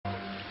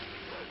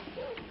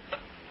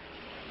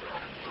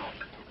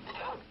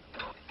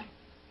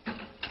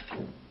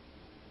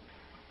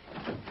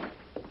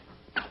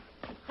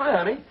Hi,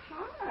 honey.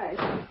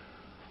 Hi.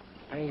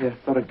 I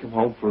thought I'd come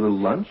home for a little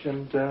lunch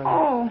and,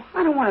 Oh,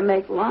 I don't want to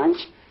make lunch.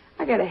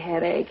 I got a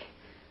headache.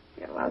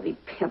 I got a lousy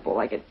pimple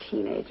like a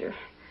teenager.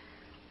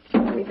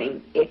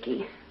 Everything's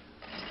icky.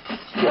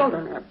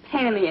 Children are a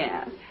pain in the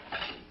ass.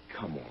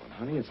 Come on,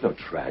 honey. It's no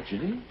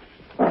tragedy.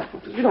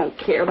 You don't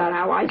care about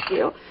how I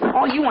feel.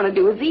 All you want to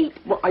do is eat.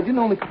 Well, I didn't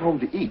only come home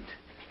to eat.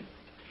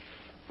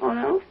 Oh,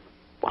 no?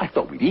 Well, I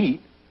thought we'd eat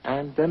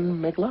and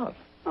then make love.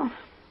 Oh,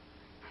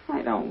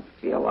 I don't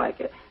feel like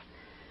it.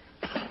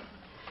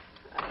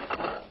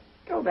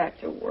 Go back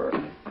to work.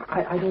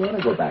 I don't want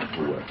to go back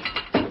to work.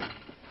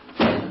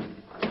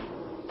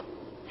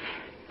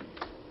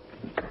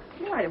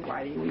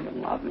 Why do you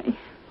even love me?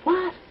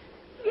 What?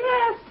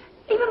 Yes,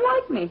 even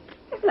like me.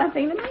 It's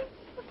nothing to me.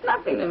 It's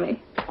nothing to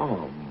me.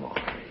 Oh,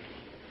 Molly.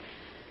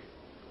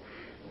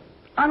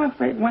 I'm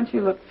afraid once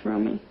you look through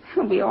me,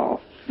 it'll be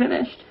all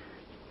finished.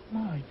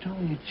 Molly,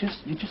 darling,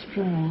 you're just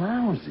feeling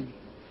lousy.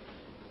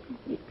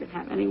 You could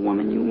have any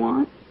woman you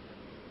want.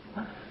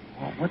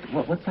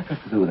 Well, what's that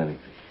got to do with anything?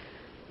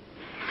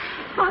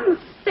 I'm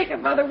sick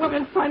of other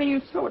women finding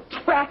you so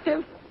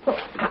attractive. Well,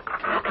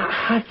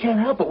 I can't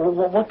help it. Well,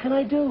 what can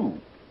I do?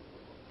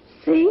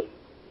 See?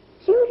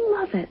 You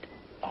love it.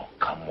 Oh,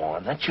 come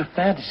on. That's your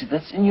fantasy.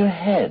 That's in your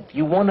head.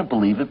 You want to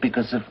believe it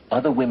because if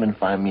other women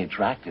find me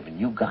attractive and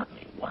you got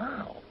me,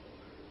 wow.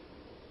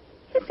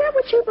 Is that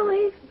what you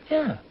believe?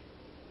 Yeah.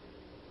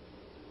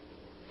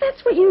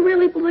 That's what you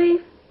really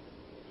believe?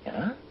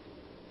 Yeah?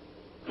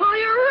 Well,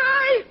 you're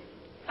right.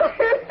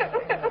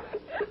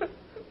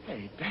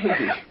 Hey,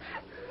 baby.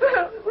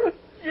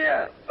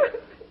 Yeah.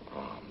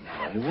 Oh,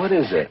 Molly, what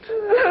is it?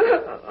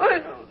 I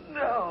don't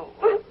know.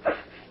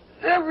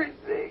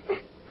 Everything.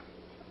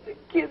 The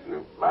kids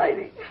are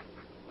fighting.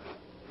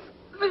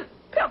 This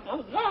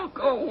pimple won't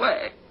go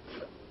away.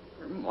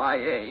 For my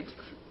age,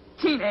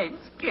 teenage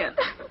skin.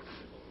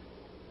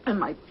 And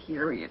my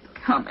period's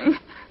coming.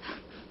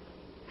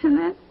 And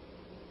then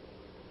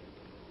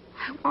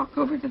I walk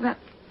over to that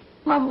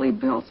lovely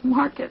Bill's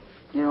Market,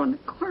 you know, in the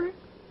corner.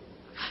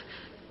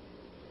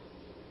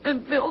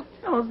 And Bill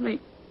tells me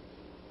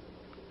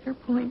they're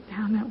pulling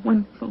down that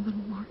wonderful little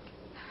market.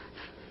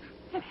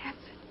 It has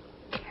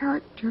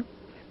character,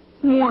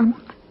 warmth.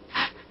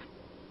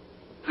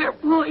 They're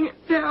pulling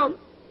it down.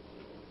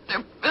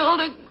 They're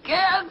building a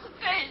gas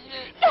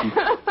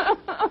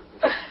station.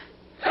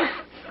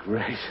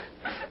 Great.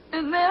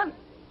 And then,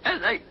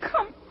 as I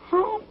come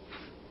home,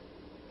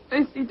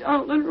 I see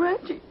Donald and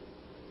Reggie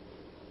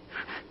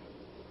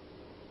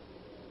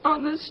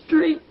on the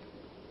street.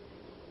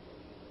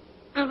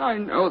 And I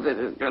know that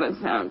it's going to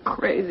sound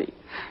crazy.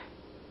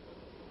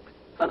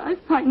 But I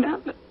find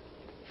out that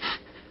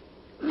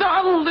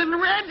Donald and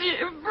Reggie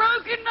have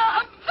broken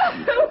up.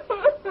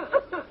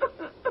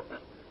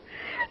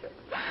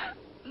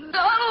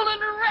 Donald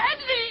and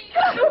Reggie.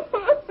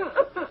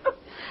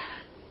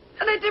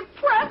 And it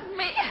depressed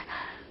me.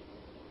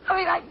 I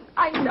mean,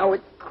 I know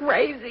it's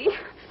crazy,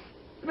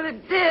 but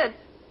it did.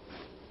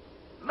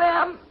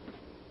 Them,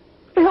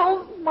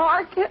 Bill's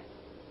Market,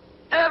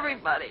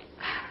 everybody.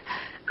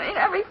 I mean,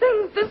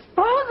 everything's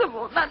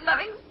disposable.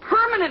 Nothing's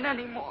permanent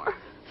anymore.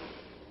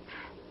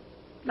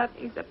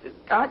 Nothing except this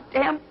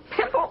goddamn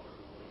pimple.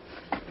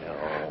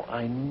 No,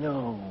 I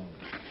know.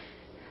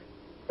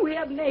 We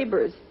have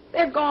neighbors.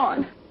 They're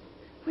gone.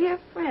 We have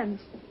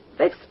friends.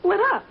 They've split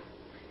up.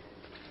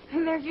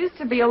 And there used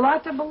to be a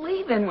lot to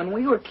believe in when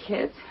we were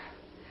kids.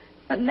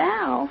 But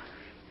now,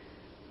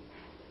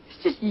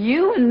 it's just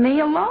you and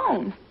me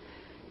alone.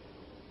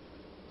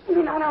 I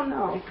mean, I don't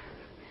know.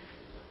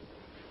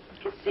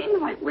 It seems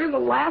like we're the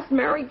last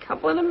married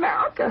couple in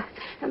America.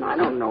 And I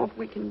don't know if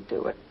we can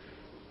do it.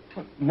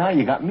 Now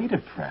you got me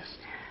depressed.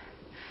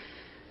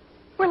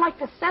 We're like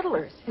the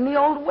settlers in the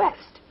Old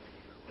West.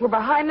 We're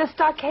behind the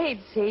stockade,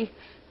 see?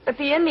 But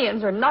the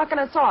Indians are knocking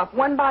us off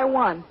one by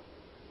one.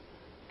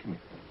 Come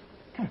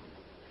here.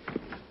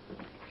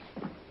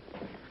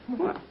 Come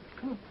What? on.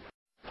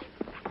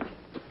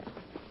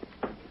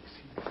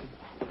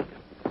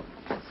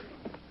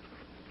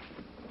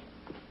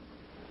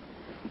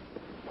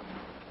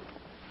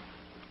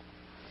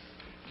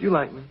 Do you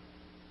like me?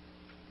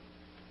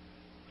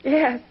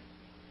 Yes.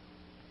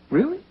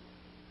 Really?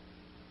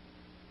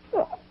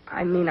 Well,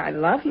 I mean, I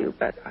love you,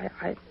 but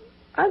I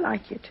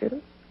like you,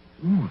 too.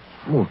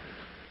 More.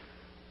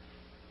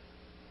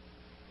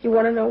 You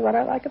want to know what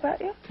I like about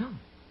you? Tell me.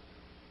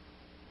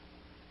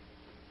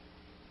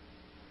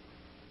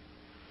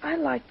 I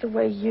like the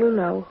way you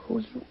know who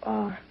you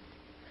are.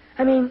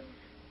 I mean,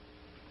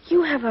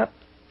 you have a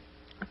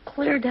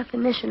clear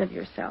definition of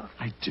yourself.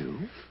 I do?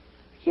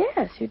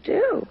 Yes, you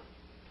do.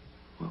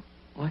 Well,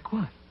 like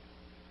what?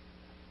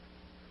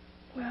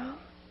 Well,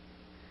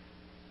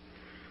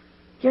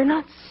 you're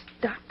not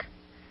stuck.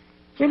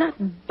 You're not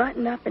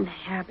buttoned up in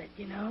habit,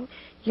 you know.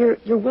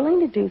 You're willing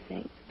to do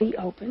things, be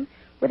open,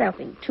 without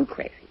being too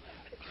crazy,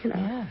 you know.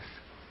 Yes.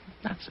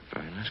 That's a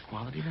very nice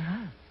quality to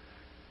have.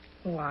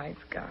 Wise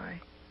guy.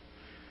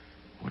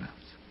 What else?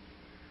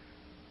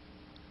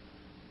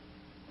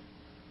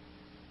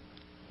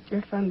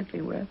 You're fun to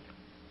be with.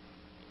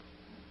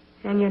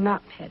 And you're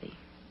not petty.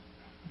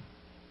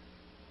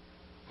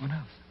 What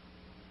else?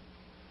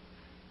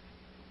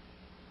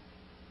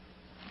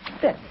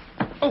 This.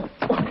 Oh.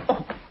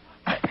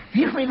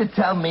 You mean to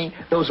tell me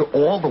those are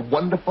all the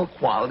wonderful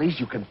qualities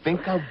you can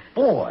think of?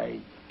 Boy.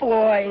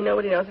 Boy,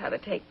 nobody knows how to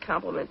take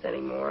compliments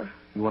anymore.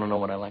 You want to know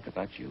what I like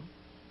about you?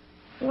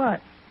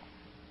 What?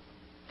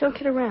 Don't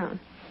kid around.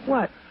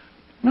 What?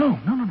 No.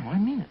 I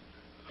mean it.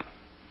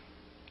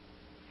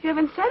 You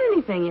haven't said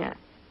anything yet.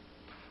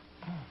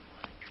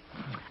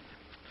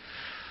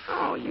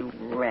 Oh, you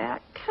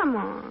rat. Come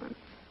on.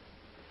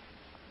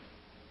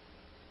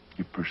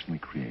 You're personally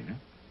creative.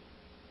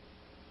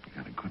 You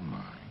got a good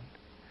mind.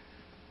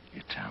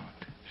 You're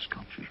talented. Your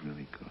sculpture's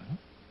really good.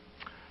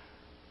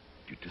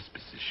 Your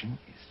disposition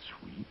is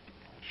sweet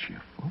and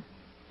cheerful,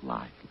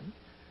 lively.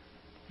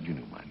 You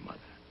knew my mother.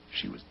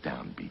 She was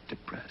downbeat,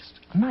 depressed.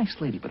 A nice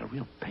lady, but a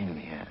real pain in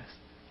the ass.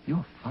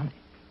 You're funny,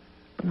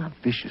 but not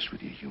vicious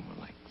with your humor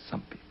like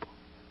some people.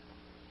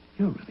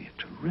 You're really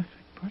a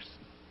terrific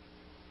person.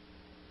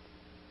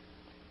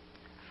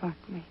 Fuck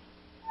me.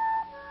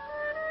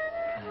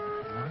 Can I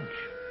have a lunch?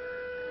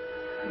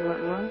 You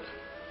want lunch?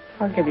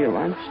 I'll give you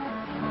lunch.